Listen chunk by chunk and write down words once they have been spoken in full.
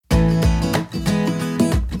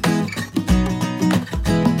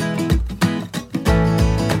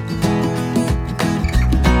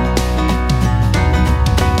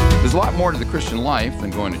Christian life than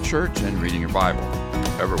going to church and reading your Bible.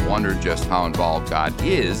 Ever wondered just how involved God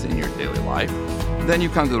is in your daily life? Then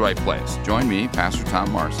you've come to the right place. Join me, Pastor Tom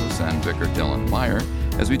Marcis, and Vicar Dylan Meyer,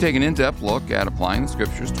 as we take an in-depth look at applying the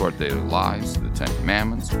Scriptures to our daily lives, the Ten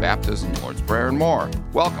Commandments, baptism, Lord's Prayer, and more.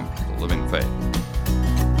 Welcome to Living Faith.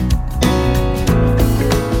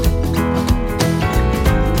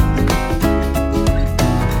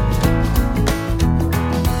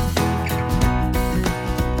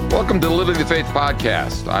 Welcome to the Living the Faith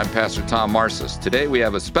podcast. I'm Pastor Tom Marcis. Today we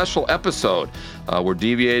have a special episode. We're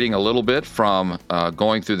deviating a little bit from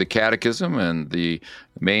going through the catechism and the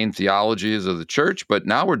main theologies of the church, but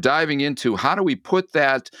now we're diving into how do we put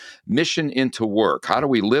that mission into work? How do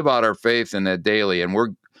we live out our faith in that daily? And we're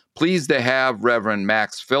pleased to have Reverend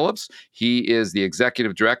Max Phillips. He is the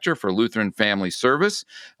Executive Director for Lutheran Family Service.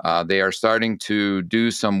 They are starting to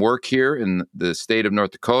do some work here in the state of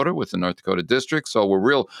North Dakota with the North Dakota District. So we're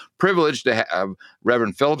real privileged to have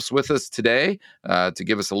Reverend Phillips with us today to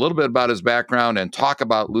give us a little bit about his background and talk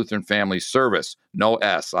about Lutheran Family Service. No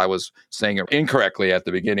S. I was saying it incorrectly at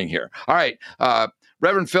the beginning here. All right.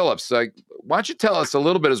 Reverend Phillips, why don't you tell us a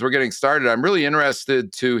little bit as we're getting started? I'm really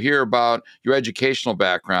interested to hear about your educational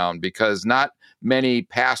background because not many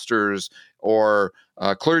pastors or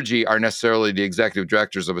clergy are necessarily the executive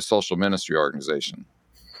directors of a social ministry organization.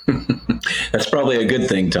 That's probably a good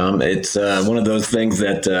thing, Tom. It's one of those things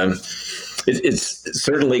that it's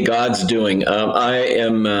certainly God's doing. I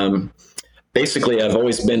am basically, I've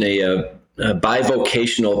always been a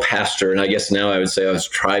bivocational pastor, and I guess now I would say I was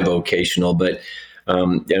trivocational, but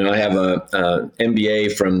I have a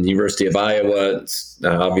MBA from the University of Iowa,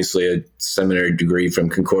 obviously a seminary degree from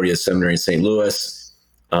Concordia Seminary in St. Louis,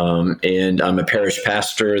 and I'm a parish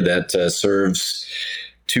pastor that serves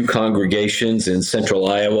two congregations in central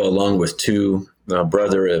Iowa, along with two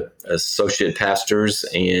brother associate pastors,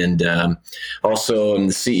 and also I'm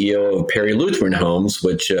the CEO of Perry Lutheran Homes,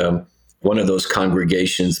 which one of those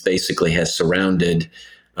congregations basically has surrounded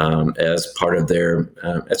as part of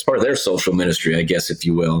their social ministry, I guess, if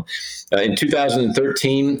you will. In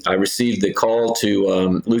 2013, I received the call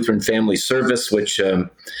to Lutheran Family Service, which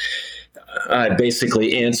I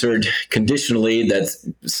basically answered conditionally, that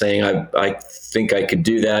saying I think I could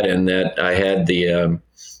do that and that I had the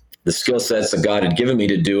skill sets that God had given me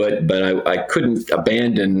to do it, but I couldn't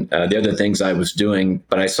abandon the other things I was doing.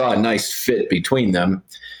 But I saw a nice fit between them,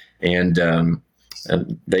 and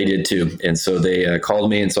they did too. And so they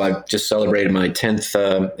called me. And so I just celebrated my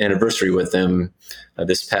 10th anniversary with them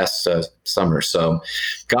this past summer. So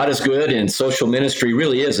God is good, and social ministry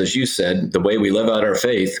really is, as you said, the way we live out our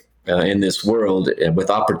faith in this world,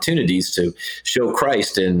 with opportunities to show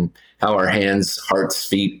Christ in how our hands, hearts,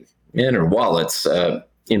 feet, and our wallets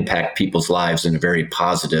impact people's lives in a very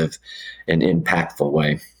positive and impactful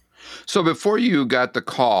way. So before you got the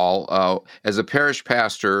call, as a parish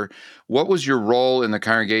pastor, what was your role in the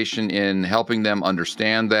congregation in helping them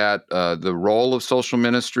understand that, the role of social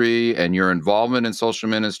ministry and your involvement in social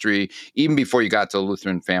ministry, even before you got to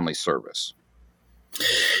Lutheran Family Service?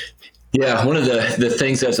 Yeah, one of the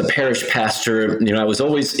things as a parish pastor, I was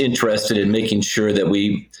always interested in making sure that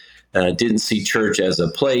we didn't see church as a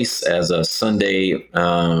place, as a Sunday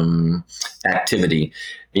activity.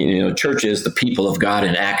 Church is the people of God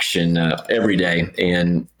in action every day,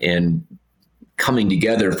 and coming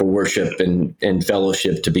together for worship and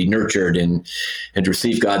fellowship, to be nurtured and to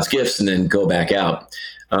receive God's gifts and then go back out.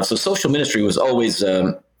 So social ministry was always,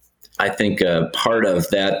 I think, part of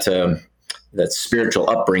that spiritual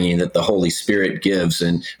upbringing that the Holy Spirit gives.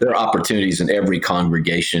 And there are opportunities in every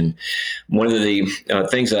congregation. One of the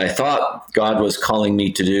things that I thought God was calling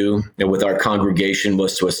me to do with our congregation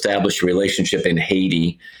was to establish a relationship in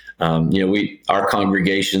Haiti. Our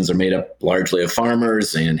congregations are made up largely of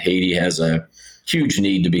farmers, and Haiti has a huge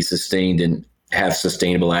need to be sustained and have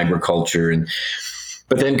sustainable agriculture.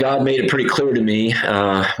 But then God made it pretty clear to me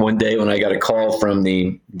one day when I got a call from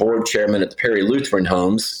the board chairman at the Perry Lutheran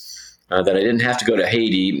Homes that I didn't have to go to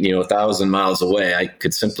Haiti, 1,000 miles away. I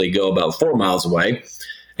could simply go about 4 miles away,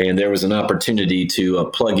 and there was an opportunity to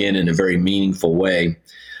plug in a very meaningful way.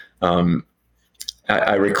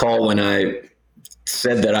 I recall when I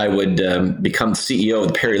said that I would become CEO of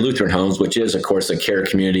the Perry Lutheran Homes, which is, of course, a care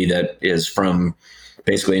community that is from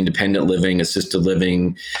basically independent living, assisted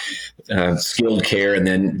living, skilled care, and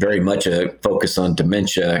then very much a focus on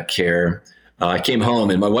dementia care. I came home,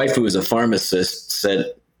 and my wife, who was a pharmacist,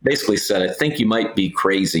 said, "I think you might be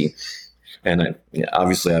crazy." And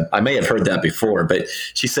obviously, I may have heard that before, but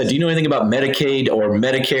she said, "Do you know anything about Medicaid or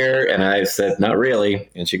Medicare?" And I said, "Not really."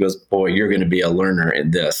 And she goes, "Boy, you're going to be a learner in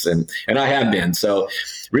this," and I have been. So,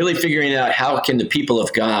 really figuring out how can the people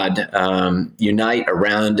of God unite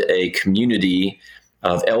around a community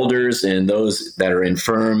of elders and those that are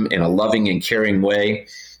infirm in a loving and caring way,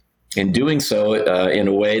 and doing so in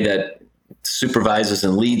a way that supervises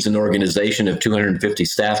and leads an organization of 250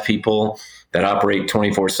 staff people that operate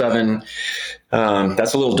 24/7.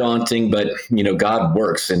 That's a little daunting, but God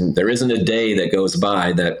works, and there isn't a day that goes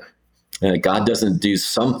by that God doesn't do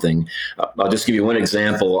something. I'll just give you one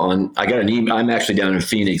example. I got an email. I'm actually down in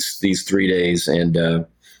Phoenix these 3 days, and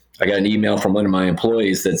I got an email from one of my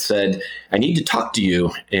employees that said, "I need to talk to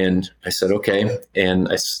you." And I said, "Okay." And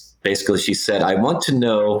basically, she said, "I want to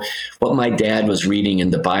know what my dad was reading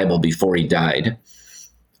in the Bible before he died."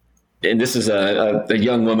 And this is a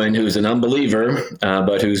young woman who's an unbeliever,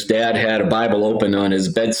 but whose dad had a Bible open on his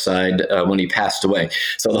bedside when he passed away.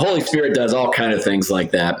 So the Holy Spirit does all kinds of things like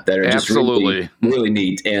that are just really, really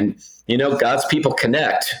neat. And, God's people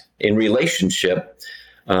connect in relationship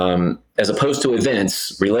as opposed to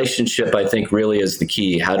events. Relationship, I think, really is the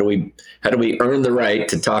key. How do we earn the right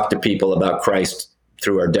to talk to people about Christ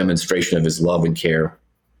through our demonstration of his love and care?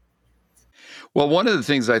 Well, one of the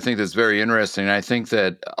things I think that's very interesting, and I think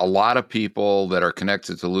that a lot of people that are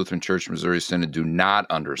connected to Lutheran Church Missouri Synod do not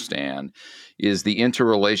understand, is the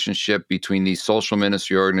interrelationship between these social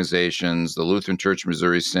ministry organizations, the Lutheran Church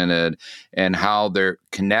Missouri Synod, and how they're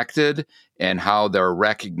connected and how they're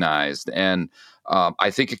recognized. And I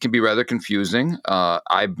think it can be rather confusing.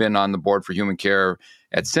 I've been on the board for human care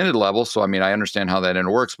at Synod level, so I understand how that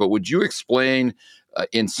works. But would you explain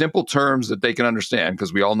in simple terms that they can understand,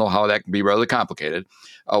 because we all know how that can be rather complicated,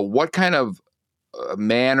 what kind of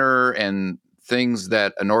manner and things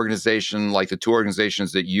that an organization like the two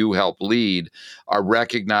organizations that you help lead are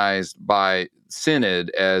recognized by Synod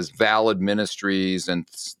as valid ministries and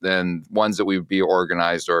ones that we would be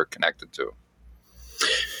organized or connected to?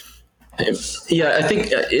 Yeah, I think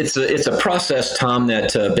it's a process, Tom,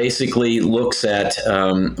 that basically looks at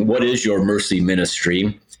what is your mercy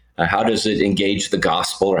ministry. How does it engage the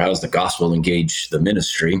gospel, or how does the gospel engage the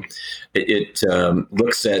ministry? It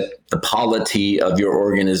looks at the polity of your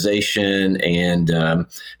organization and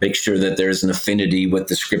make sure that there's an affinity with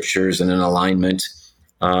the scriptures and an alignment.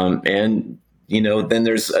 Then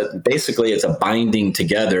there's basically it's a binding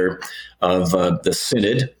together of the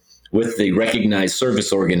synod with the recognized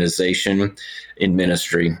service organization in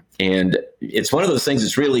ministry. And it's one of those things.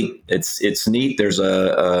 It's neat. There's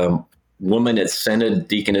a woman at Synod,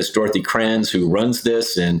 Deaconess Dorothy Kranz, who runs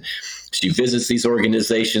this, and she visits these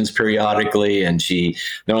organizations periodically, and she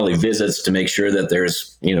not only visits to make sure that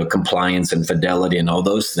there's compliance and fidelity and all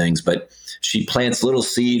those things, but she plants little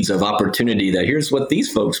seeds of opportunity that here's what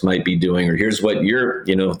these folks might be doing, or here's what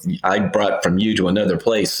I brought from you to another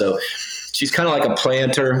place. So she's kind of like a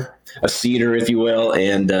planter, a seeder, if you will,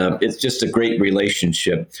 and it's just a great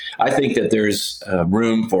relationship. I think that there's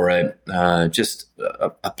room for just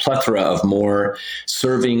a plethora of more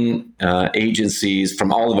serving agencies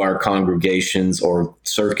from all of our congregations or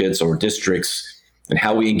circuits or districts, and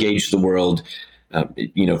how we engage the world,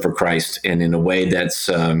 for Christ, and in a way that's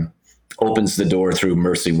opens the door through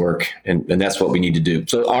mercy work, and that's what we need to do.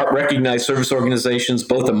 So our recognized service organizations,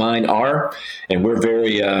 both of mine are, and we're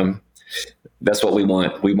very that's what we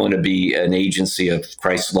want. We want to be an agency of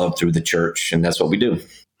Christ's love through the church, and that's what we do.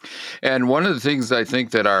 And one of the things I think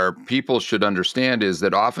that our people should understand is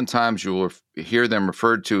that oftentimes you will hear them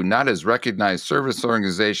referred to not as recognized service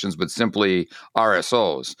organizations, but simply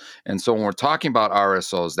RSOs. And so when we're talking about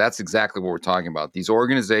RSOs, that's exactly what we're talking about. These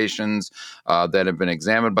organizations that have been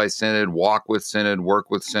examined by Synod, walk with Synod, work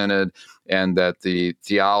with Synod, and that the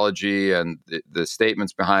theology and the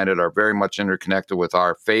statements behind it are very much interconnected with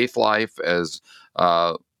our faith life as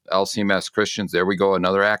LCMS Christians. There we go,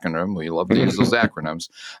 another acronym. We love to use those acronyms.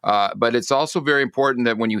 But it's also very important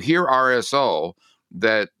that when you hear RSO,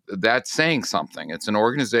 that's saying something. It's an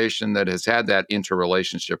organization that has had that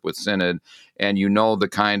interrelationship with Synod, and the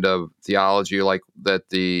kind of theology like that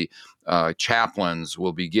the chaplains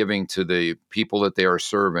will be giving to the people that they are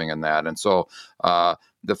serving in that. And so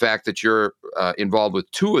the fact that you're involved with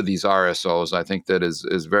two of these RSOs, I think that is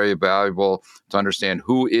very valuable to understand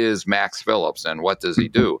who is Max Phillips and what does he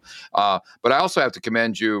do. But I also have to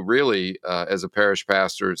commend you really as a parish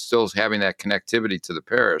pastor, still having that connectivity to the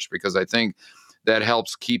parish, because I think that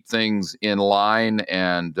helps keep things in line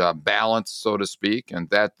and balanced, so to speak. And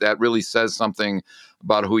that really says something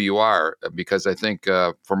about who you are, because I think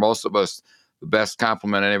for most of us, the best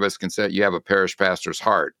compliment any of us can say, you have a parish pastor's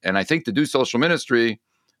heart. And I think to do social ministry,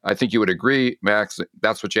 I think you would agree, Max,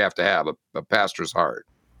 that's what you have to have, a pastor's heart.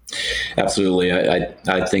 Absolutely.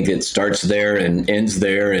 I think it starts there and ends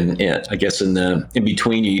there. And I guess in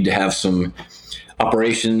between, you need to have some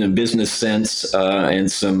operation and business sense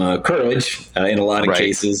and some courage in a lot of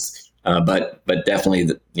cases. But definitely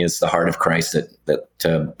it's the heart of Christ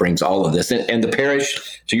that brings all of this. And the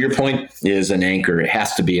parish, to your point, is an anchor. It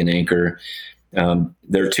has to be an anchor.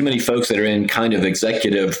 There are too many folks that are in kind of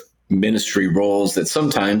executive ministry roles that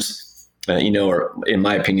sometimes, are, in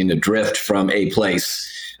my opinion, adrift from a place.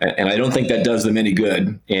 And I don't think that does them any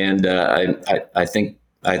good. And I think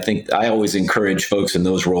I always encourage folks in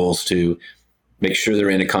those roles to make sure they're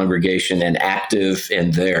in a congregation and active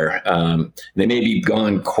and there. They may be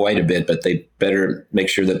gone quite a bit, but they better make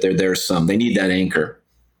sure that they're there some. They need that anchor.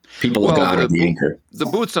 People of God are the anchor. The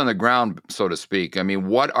boots on the ground, so to speak. I mean,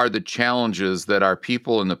 what are the challenges that our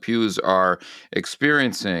people in the pews are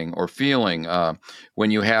experiencing or feeling when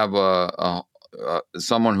you have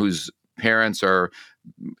someone whose parents are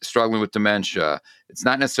struggling with dementia? It's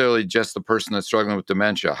not necessarily just the person that's struggling with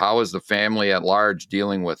dementia. How is the family at large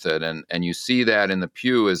dealing with it? And you see that in the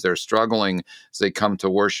pew as they're struggling, as they come to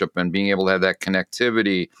worship and being able to have that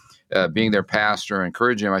connectivity, being their pastor,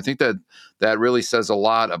 encouraging them. I think that really says a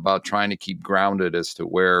lot about trying to keep grounded as to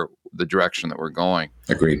where the direction that we're going.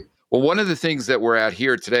 Agreed. Well, one of the things that we're at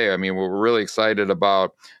here today, I mean, we're really excited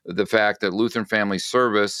about the fact that Lutheran Family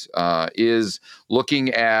Service is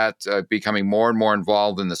looking at becoming more and more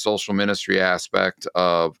involved in the social ministry aspect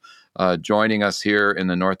of joining us here in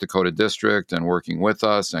the North Dakota district and working with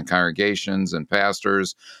us and congregations and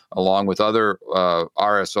pastors, along with other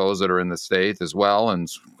RSOs that are in the state as well, and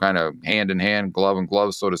kind of hand in hand, glove in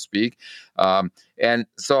glove, so to speak. And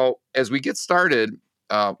so as we get started,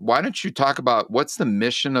 why don't you talk about what's the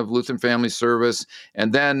mission of Lutheran Family Service,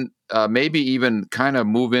 and then maybe even kind of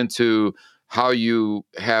move into how you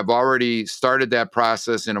have already started that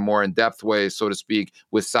process in a more in-depth way, so to speak,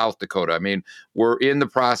 with South Dakota. I mean, we're in the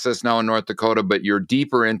process now in North Dakota, but you're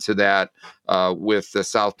deeper into that with the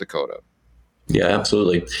South Dakota. Yeah,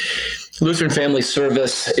 absolutely. Lutheran Family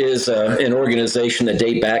Service is an organization that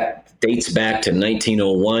dates back to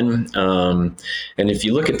 1901. And if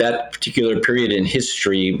you look at that particular period in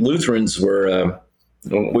history, Lutherans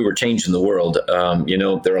we were changing the world.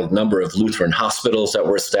 There are a number of Lutheran hospitals that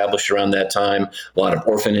were established around that time, a lot of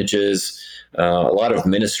orphanages, a lot of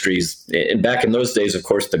ministries. And back in those days, of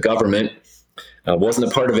course, the government wasn't a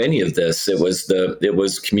part of any of this. It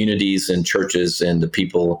was communities and churches and the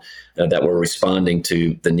people that were responding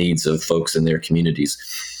to the needs of folks in their communities.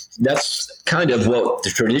 That's kind of what the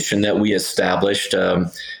tradition that we established,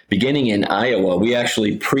 beginning in Iowa. We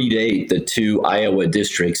actually predate the two Iowa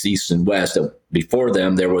districts, East and West. Before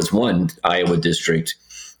them, there was one Iowa district.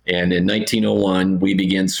 And in 1901, we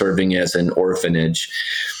began serving as an orphanage.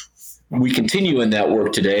 We continue in that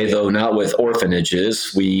work today, though not with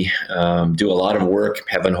orphanages. We do a lot of work,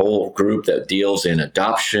 have a whole group that deals in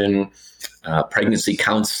adoption, pregnancy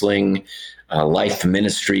counseling, life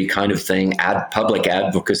ministry kind of thing, public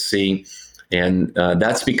advocacy. And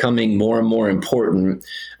that's becoming more and more important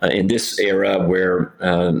in this era where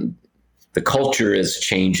the culture is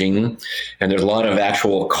changing and there's a lot of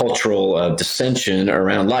actual cultural dissension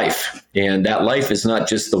around life. And that life is not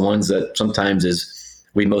just the ones that sometimes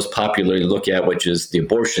we most popularly look at, which is the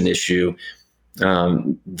abortion issue.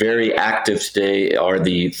 Very active today are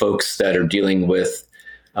the folks that are dealing with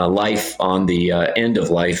life on the end of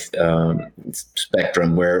life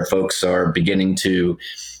spectrum, where folks are beginning to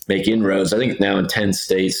make inroads, I think now in 10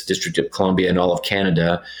 states, District of Columbia, and all of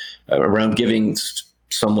Canada, around giving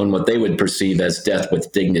someone what they would perceive as death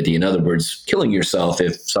with dignity. In other words, killing yourself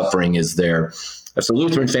if suffering is there. So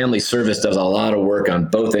Lutheran Family Service does a lot of work on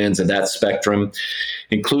both ends of that spectrum,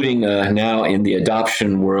 including now in the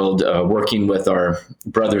adoption world, working with our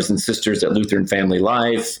brothers and sisters at Lutheran Family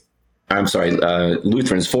Life.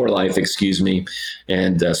 Lutherans for Life,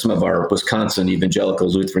 and some of our Wisconsin Evangelical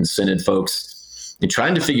Lutheran Synod folks, and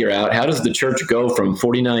trying to figure out how does the church go from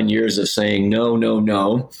 49 years of saying no, no,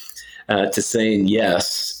 no, to saying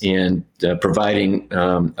yes, and providing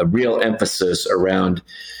a real emphasis around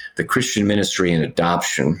the Christian ministry and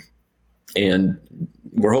adoption. And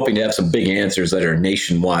we're hoping to have some big answers that are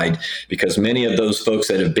nationwide, because many of those folks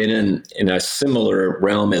that have been in a similar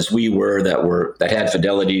realm as we were, that had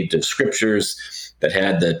fidelity to scriptures, that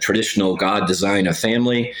had the traditional God design of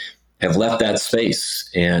family, have left that space,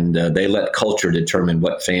 and they let culture determine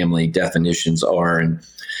what family definitions are. And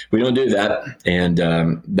we don't do that. And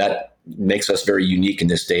that makes us very unique in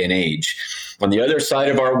this day and age. On the other side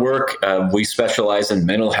of our work, we specialize in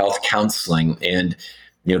mental health counseling. And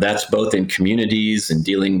that's both in communities and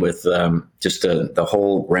dealing with just the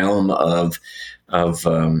whole realm of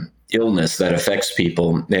illness that affects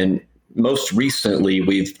people. And most recently,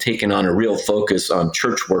 we've taken on a real focus on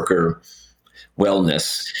church worker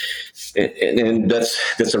wellness. And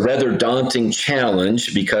that's a rather daunting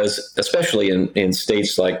challenge because, especially in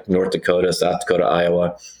states like North Dakota, South Dakota,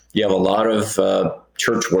 Iowa, you have a lot of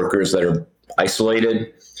church workers that are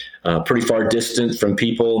isolated, pretty far distant from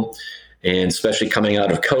people, and especially coming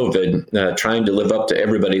out of COVID, trying to live up to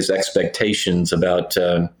everybody's expectations about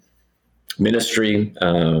ministry,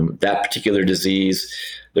 that particular disease.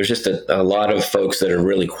 There's just a lot of folks that are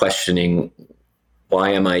really questioning,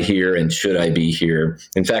 why am I here and should I be here?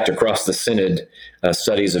 In fact, across the synod,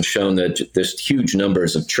 studies have shown that there's huge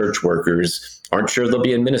numbers of church workers aren't sure they'll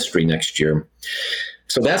be in ministry next year.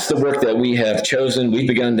 So that's the work that we have chosen. We've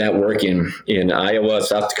begun that work in Iowa,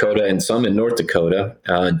 South Dakota, and some in North Dakota,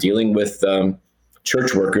 dealing with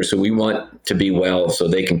church workers who we want to be well so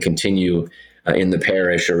they can continue in the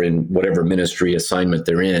parish or in whatever ministry assignment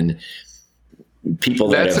they're in.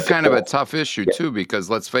 That's a kind of a tough issue too, because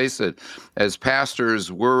let's face it, as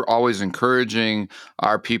pastors, we're always encouraging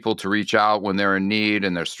our people to reach out when they're in need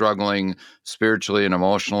and they're struggling spiritually and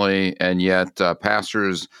emotionally. And yet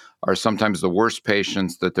pastors are sometimes the worst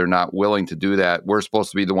patients that they're not willing to do that. We're supposed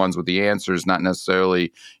to be the ones with the answers, not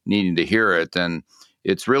necessarily needing to hear it. And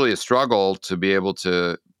it's really a struggle to be able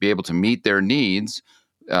to meet their needs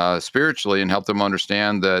spiritually and help them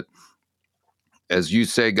understand that, as you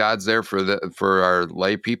say, God's there for our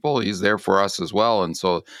lay people. He's there for us as well. And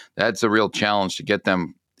so that's a real challenge to get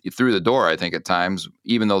them through the door, I think, at times,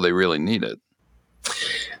 even though they really need it.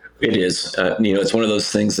 It is. It's one of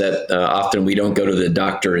those things that often we don't go to the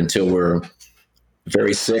doctor until we're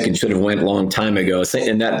very sick and should have went a long time ago.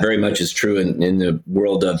 And that very much is true in the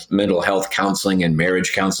world of mental health counseling and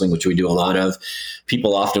marriage counseling, which we do a lot of.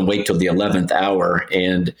 People often wait till the 11th hour,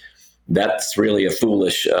 and that's really a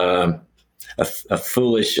foolish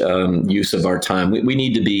use of our time. We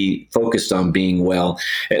need to be focused on being well.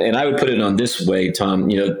 And I would put it on this way,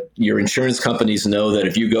 Tom. Your insurance companies know that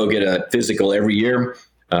if you go get a physical every year,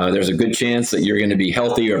 there's a good chance that you're going to be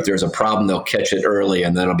healthy, or if there's a problem, they'll catch it early,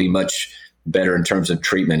 and that'll be much better in terms of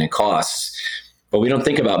treatment and costs. But we don't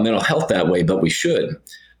think about mental health that way, but we should.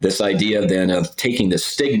 This idea then of taking the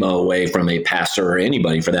stigma away from a pastor or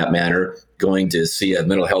anybody for that matter, going to see a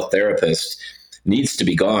mental health therapist, needs to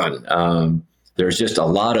be gone. There's just a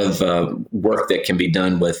lot of work that can be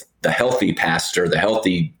done with the healthy pastor, the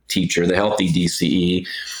healthy teacher, the healthy DCE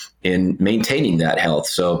in maintaining that health.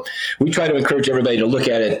 So we try to encourage everybody to look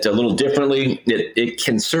at it a little differently. It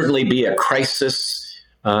can certainly be a crisis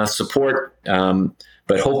support,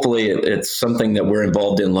 but hopefully it's something that we're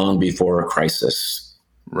involved in long before a crisis.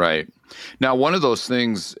 Right. Now, one of those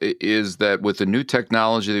things is that with the new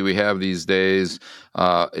technology that we have these days,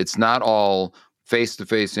 it's not all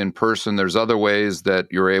face-to-face in person. There's other ways that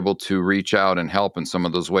you're able to reach out and help in some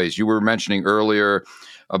of those ways. You were mentioning earlier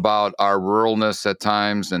about our ruralness at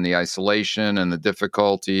times and the isolation and the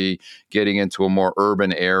difficulty getting into a more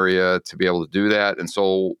urban area to be able to do that. And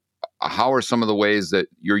so how are some of the ways that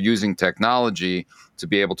you're using technology to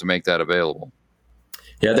be able to make that available?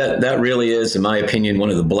 Yeah, that really is, in my opinion,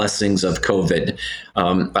 one of the blessings of COVID.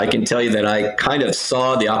 I can tell you that I kind of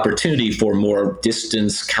saw the opportunity for more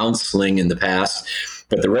distance counseling in the past,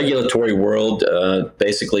 but the regulatory world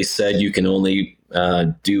basically said you can only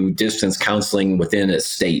do distance counseling within a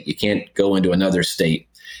state. You can't go into another state.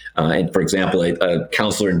 And for example, a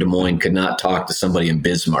counselor in Des Moines could not talk to somebody in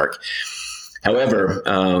Bismarck. However,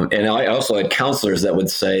 and I also had counselors that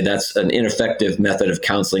would say that's an ineffective method of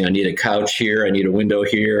counseling. I need a couch here. I need a window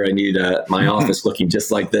here. I need my office looking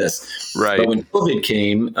just like this. Right. But when COVID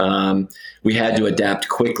came, we had to adapt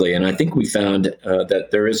quickly. And I think we found that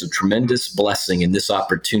there is a tremendous blessing in this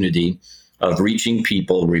opportunity of reaching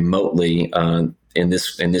people remotely in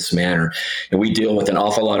this manner. And we deal with an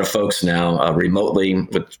awful lot of folks now remotely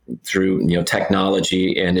through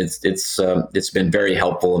technology, and it's been very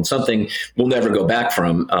helpful and something we'll never go back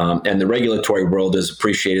from. And the regulatory world has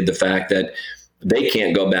appreciated the fact that they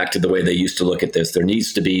can't go back to the way they used to look at this. There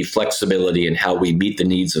needs to be flexibility in how we meet the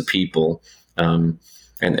needs of people. And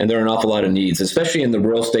there are an awful lot of needs, especially in the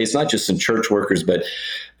rural states, not just in church workers, but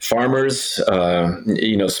farmers,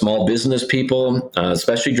 small business people,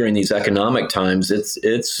 especially during these economic times.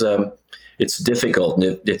 It's difficult.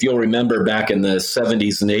 And if you'll remember back in the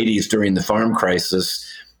 70s and 80s during the farm crisis,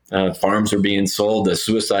 farms were being sold. The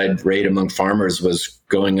suicide rate among farmers was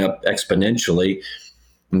going up exponentially.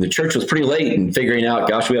 And the church was pretty late in figuring out,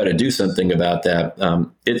 gosh, we ought to do something about that.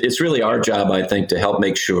 It's really our job, I think, to help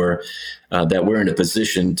make sure that we're in a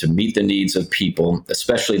position to meet the needs of people,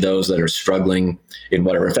 especially those that are struggling in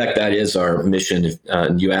whatever. In fact, that is our mission.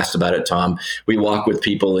 You asked about it, Tom. We walk with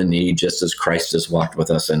people in need just as Christ has walked with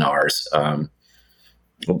us in ours.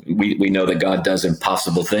 We know that God does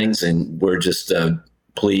impossible things, and we're just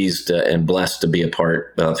pleased and blessed to be a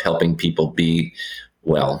part of helping people be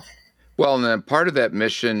well. Well, and then part of that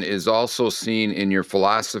mission is also seen in your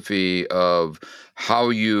philosophy of how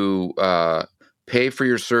you pay for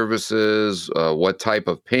your services, what type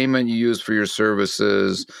of payment you use for your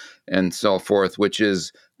services, and so forth, which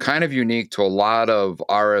is kind of unique to a lot of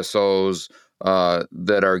RSOs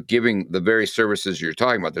that are giving the very services you're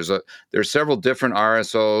talking about. There's several different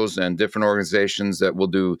RSOs and different organizations that will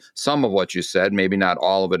do some of what you said, maybe not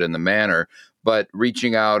all of it in the manner, but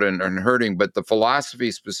reaching out and hurting. But the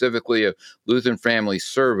philosophy specifically of Lutheran Family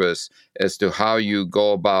Service as to how you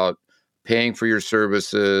go about paying for your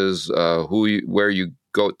services, where you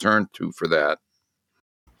go turn to for that.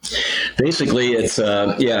 Basically, it's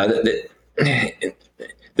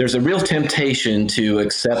there's a real temptation to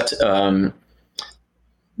accept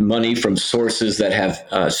money from sources that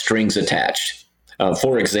have strings attached.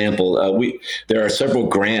 For example, there are several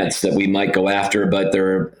grants that we might go after, but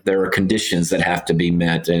there are conditions that have to be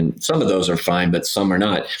met, and some of those are fine, but some are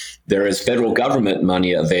not. There is federal government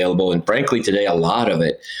money available, and frankly, today a lot of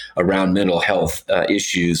it around mental health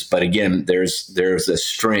issues. But again, there's a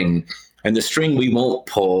string, and the string we won't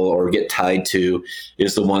pull or get tied to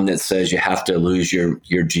is the one that says you have to lose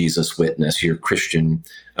your Jesus witness, your Christian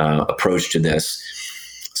approach to this.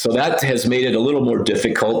 So that has made it a little more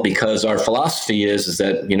difficult because our philosophy is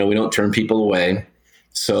that, we don't turn people away.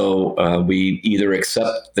 So we either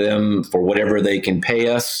accept them for whatever they can pay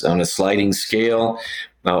us on a sliding scale,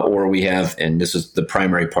 or we have, and this is the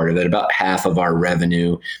primary part of it, about half of our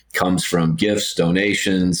revenue comes from gifts,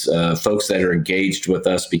 donations, folks that are engaged with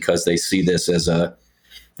us because they see this as an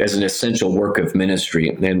essential work of ministry.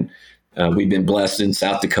 And we've been blessed in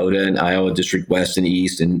South Dakota and Iowa District West and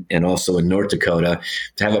East and also in North Dakota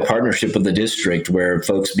to have a partnership with the district where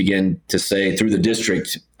folks begin to say through the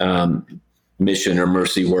district mission or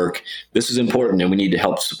mercy work, this is important and we need to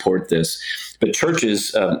help support this. But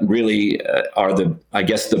churches really are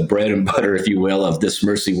the bread and butter, if you will, of this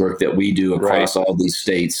mercy work that we do across all these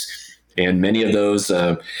states. And many of those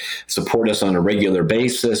support us on a regular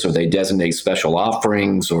basis, or they designate special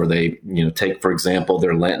offerings, or they, take, for example,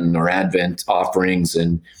 their Lenten or Advent offerings.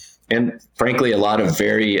 And frankly, a lot of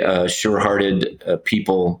very sure-hearted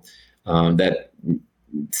people that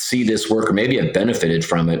see this work or maybe have benefited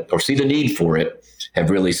from it or see the need for it have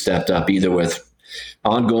really stepped up, either with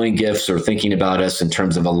ongoing gifts or thinking about us in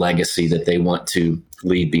terms of a legacy that they want to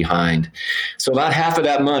leave behind. So about half of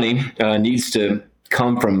that money needs to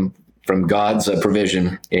come from God's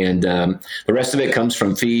provision, and the rest of it comes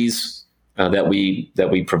from fees that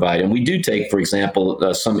we provide. And we do take, for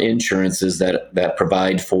example, some insurances that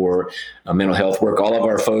provide for mental health work. All of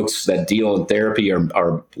our folks that deal in therapy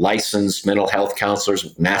are licensed mental health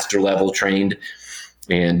counselors, master level trained,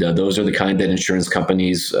 and those are the kind that insurance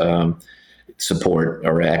companies support,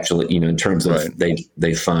 or actually, in terms of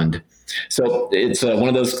they fund. So it's one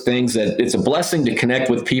of those things that it's a blessing to connect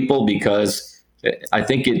with people because I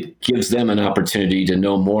think it gives them an opportunity to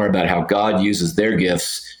know more about how God uses their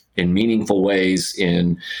gifts in meaningful ways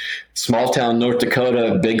in small town North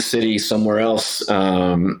Dakota, big city, somewhere else.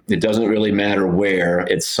 It doesn't really matter where.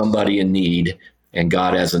 It's somebody in need, and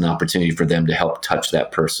God has an opportunity for them to help touch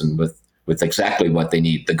that person with exactly what they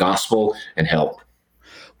need, the gospel and help.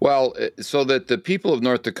 Well, so that the people of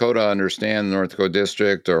North Dakota understand the North Dakota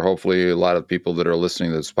District, or hopefully a lot of people that are listening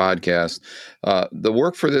to this podcast, the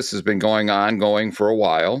work for this has been going for a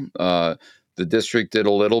while. The district did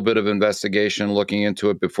a little bit of investigation looking into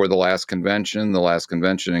it before the last convention. The last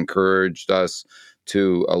convention encouraged us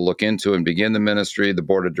to look into and begin the ministry. The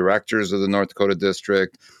board of directors of the North Dakota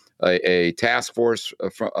District, a task force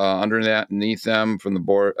underneath them from the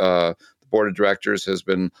board of directors has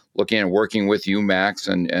been looking and working with you, Max,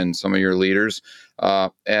 and some of your leaders.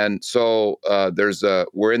 And so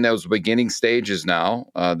we're in those beginning stages now.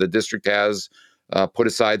 The district has put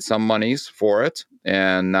aside some monies for it,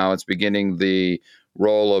 and now it's beginning the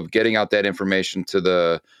role of getting out that information to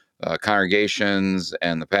the congregations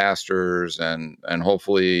and the pastors, and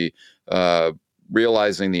hopefully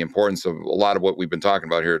realizing the importance of a lot of what we've been talking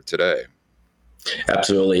about here today.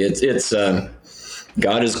 Absolutely. It's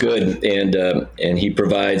God is good, and He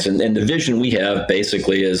provides. And the vision we have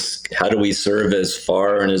basically is, how do we serve as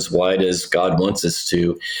far and as wide as God wants us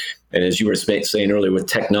to? And as you were saying earlier, with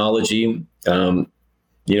technology,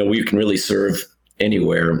 we can really serve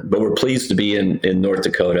anywhere, but we're pleased to be in North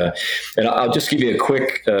Dakota. And I'll just give you a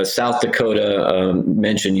quick South Dakota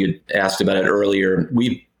mention. You asked about it earlier.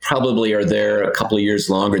 We probably are there a couple of years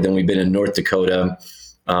longer than we've been in North Dakota.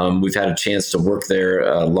 We've had a chance to work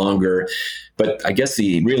there longer. But I guess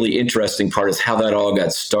the really interesting part is how that all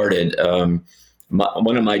got started.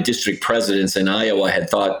 One of my district presidents in Iowa had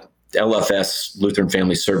thought LFS, Lutheran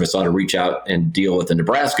Family Service, ought to reach out and deal with the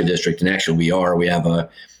Nebraska district. And actually we are. We have a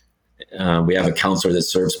counselor that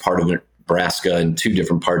serves part of Nebraska and two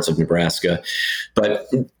different parts of Nebraska. But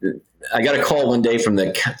I got a call one day from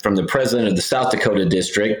the president of the South Dakota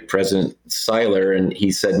district, President Seiler, and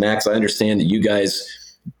he said, "Max, I understand that you guys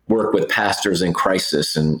work with pastors in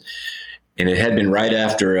crisis." And it had been right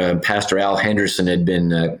after Pastor Al Henderson had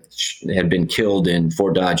been killed in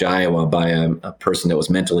Fort Dodge, Iowa, by a person that was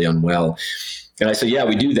mentally unwell. And I said, "Yeah,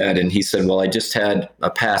 we do that." And he said, "Well, I just had a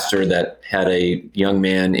pastor that had a young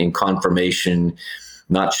man in confirmation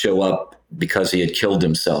not show up because he had killed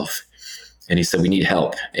himself." And he said, "We need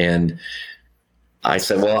help." And I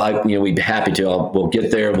said, "Well, we'd be happy to. We'll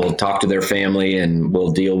get there. We'll talk to their family and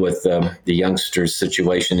we'll deal with the youngster's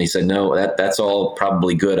situation." He said, "No, that's all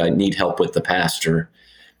probably good. I need help with the pastor.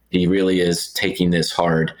 He really is taking this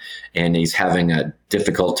hard and he's having a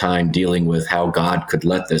difficult time dealing with how God could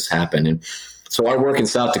let this happen." And so our work in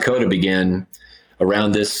South Dakota began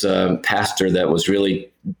around this pastor that was really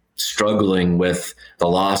struggling with the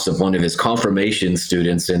loss of one of his confirmation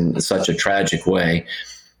students in such a tragic way.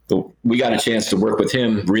 So we got a chance to work with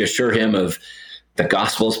him, reassure him of the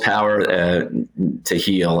gospel's power to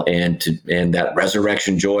heal and that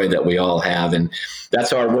resurrection joy that we all have. And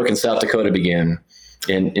that's how our work in South Dakota began.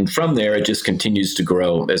 And from there, it just continues to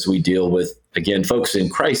grow as we deal with, again, folks in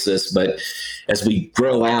crisis. But as we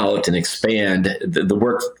grow out and expand, the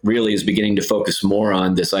work really is beginning to focus more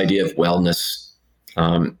on this idea of wellness.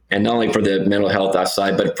 And not only for the mental health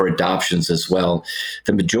side, but for adoptions as well.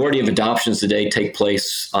 The majority of adoptions today take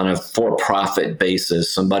place on a for-profit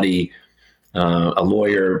basis. Somebody, a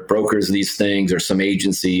lawyer, brokers these things, or some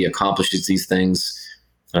agency accomplishes these things.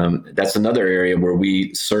 That's another area where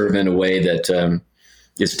we serve in a way that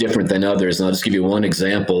is different than others. And I'll just give you one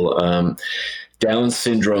example. Down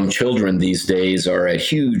syndrome children these days are a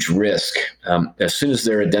huge risk. As soon as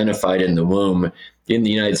they're identified in the womb, in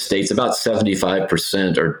the United States, about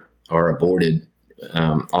 75% are aborted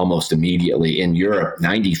almost immediately. In Europe,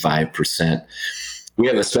 95%. We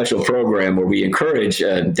have a special program where we encourage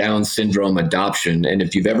Down syndrome adoption. And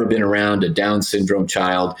if you've ever been around a Down syndrome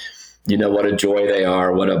child, you know what a joy they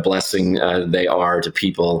are, what a blessing they are to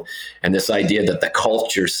people. And this idea that the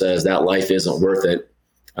culture says that life isn't worth it,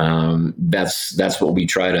 that's what we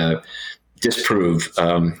try to disprove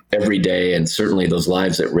every day. And certainly those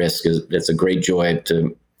lives at risk, it's a great joy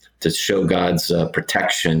to show God's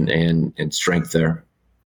protection and strength there.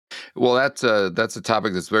 Well, that's a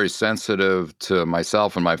topic that's very sensitive to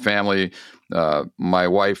myself and my family. My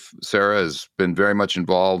wife, Sarah, has been very much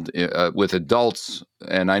involved with adults,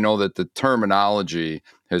 and I know that the terminology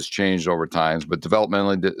has changed over time, but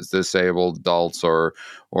developmentally disabled adults or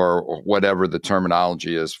whatever the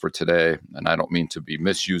terminology is for today, and I don't mean to be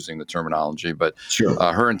misusing the terminology, but Sure.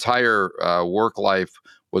 Her entire work life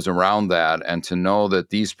was around that, and to know that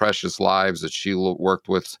these precious lives that she worked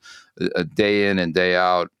with day in and day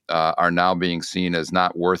out are now being seen as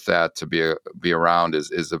not worth that to be around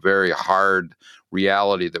is a very hard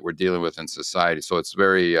reality that we're dealing with in society. So it's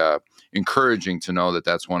very encouraging to know that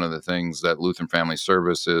that's one of the things that Lutheran Family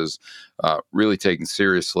Service is really taking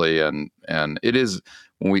seriously. And it is,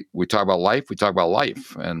 when we talk about life, we talk about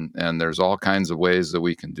life. And there's all kinds of ways that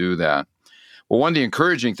we can do that. Well, one of the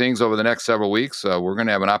encouraging things over the next several weeks, we're going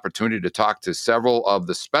to have an opportunity to talk to several of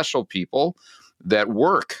the special people that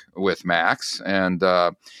work with Max. And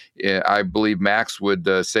I believe Max would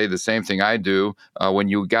say the same thing I do. When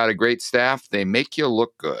you got a great staff, they make you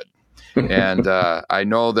look good. And I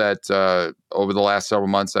know that over the last several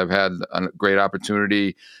months, I've had a great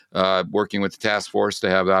opportunity working with the task force to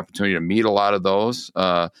have the opportunity to meet a lot of those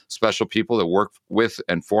special people that work with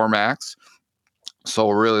and for Max. So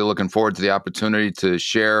we're really looking forward to the opportunity to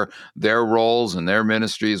share their roles and their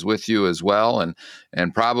ministries with you as well.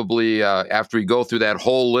 And probably after we go through that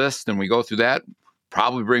whole list and we go through that,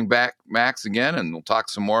 probably bring back Max again and we'll talk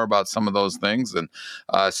some more about some of those things. And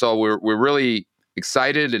so we're really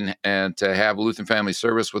excited and to have Lutheran Family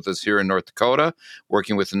Service with us here in North Dakota,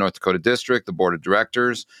 working with the North Dakota District, the Board of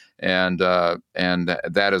Directors, and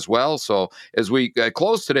that as well. So as we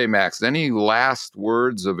close today, Max, any last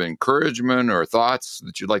words of encouragement or thoughts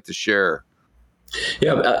that you'd like to share?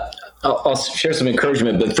 Yeah, I'll share some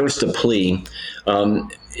encouragement, but first a plea.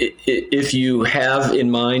 If you have in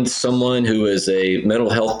mind someone who is a mental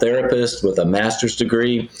health therapist with a master's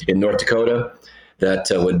degree in North Dakota that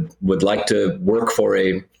would like to work for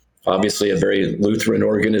obviously a very Lutheran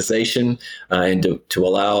organization, and to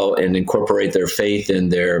allow and incorporate their faith in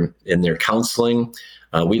their counseling,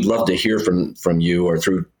 we'd love to hear from you, or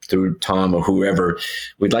through Tom or whoever.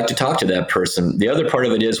 We'd like to talk to that person. The other part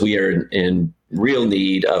of it is we are in real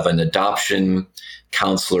need of an adoption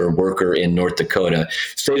counselor worker in North Dakota.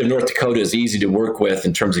 State of North Dakota is easy to work with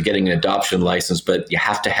in terms of getting an adoption license, but you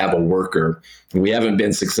have to have a worker. We haven't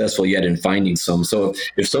been successful yet in finding some. So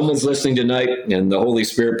if someone's listening tonight and the Holy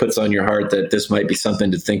Spirit puts on your heart that this might be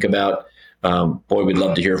something to think about, boy, we'd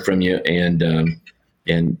love to hear from you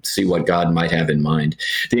and see what God might have in mind.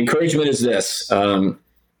 The encouragement is this.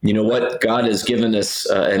 You know what? God has given us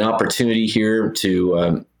an opportunity here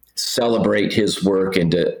to celebrate his work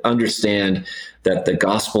and to understand that the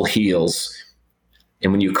gospel heals.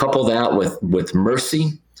 And when you couple that with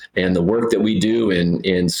mercy and the work that we do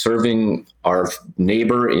in serving our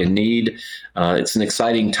neighbor in need, it's an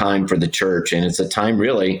exciting time for the church. And it's a time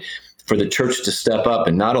really for the church to step up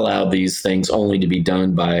and not allow these things only to be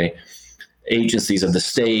done by agencies of the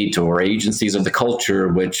state or agencies of the culture,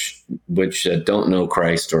 which don't know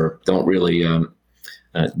Christ or don't really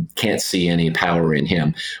can't see any power in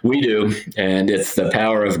him. We do, and it's the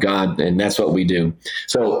power of God, and that's what we do.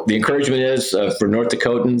 So the encouragement is for North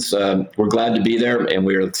Dakotans, we're glad to be there, and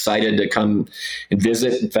we're excited to come and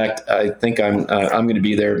visit. In fact, I think I'm going to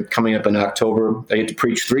be there coming up in October. I get to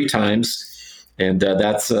preach 3 times. And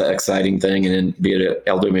that's an exciting thing, and then be at an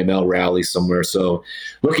LWML rally somewhere. So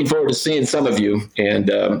looking forward to seeing some of you, and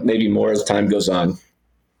maybe more as time goes on.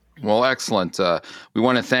 Well, excellent. We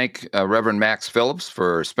want to thank Reverend Max Phillips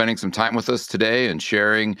for spending some time with us today and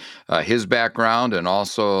sharing his background and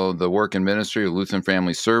also the work and ministry of Lutheran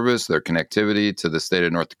Family Service, their connectivity to the state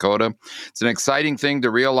of North Dakota. It's an exciting thing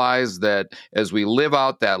to realize that as we live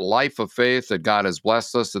out that life of faith that God has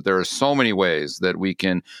blessed us, that there are so many ways that we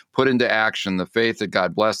can put into action the faith that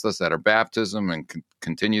God blessed us at our baptism and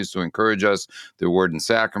continues to encourage us through word and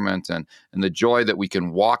sacrament, and the joy that we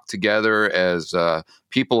can walk together as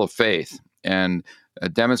people of faith and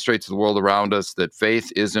demonstrate to the world around us that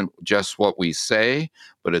faith isn't just what we say,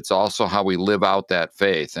 but it's also how we live out that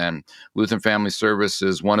faith. And Lutheran Family Service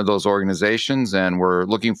is one of those organizations, and we're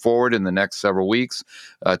looking forward in the next several weeks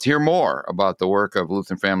to hear more about the work of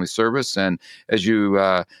Lutheran Family Service. And as you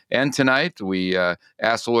end tonight, we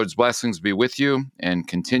ask the Lord's blessings be with you and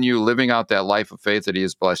continue living out that life of faith that he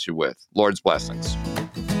has blessed you with. Lord's blessings.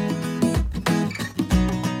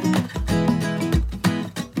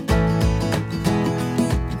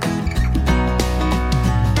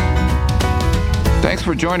 Thanks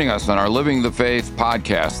for joining us on our Living the Faith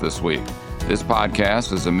podcast this week. This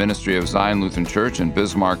podcast is a ministry of Zion Lutheran Church in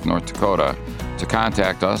Bismarck, North Dakota. To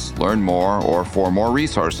contact us, learn more, or for more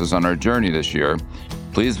resources on our journey this year,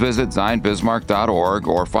 please visit zionbismarck.org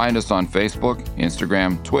or find us on Facebook,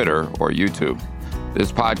 Instagram, Twitter, or YouTube.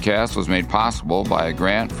 This podcast was made possible by a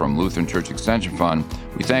grant from Lutheran Church Extension Fund.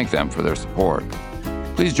 We thank them for their support.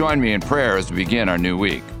 Please join me in prayer as we begin our new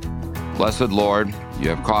week. Blessed Lord, you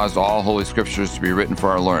have caused all Holy Scriptures to be written for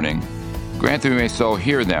our learning. Grant that we may so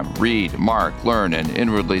hear them, read, mark, learn, and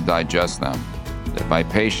inwardly digest them, that by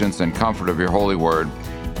patience and comfort of your holy word,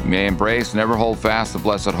 we may embrace and ever hold fast the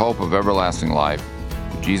blessed hope of everlasting life.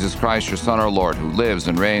 Through Jesus Christ, your Son, our Lord, who lives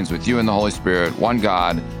and reigns with you in the Holy Spirit, one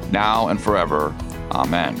God, now and forever.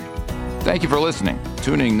 Amen. Thank you for listening.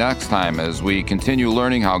 Tune in next time as we continue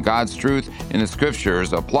learning how God's truth in the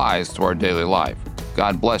Scriptures applies to our daily life.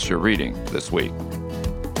 God bless your reading this week.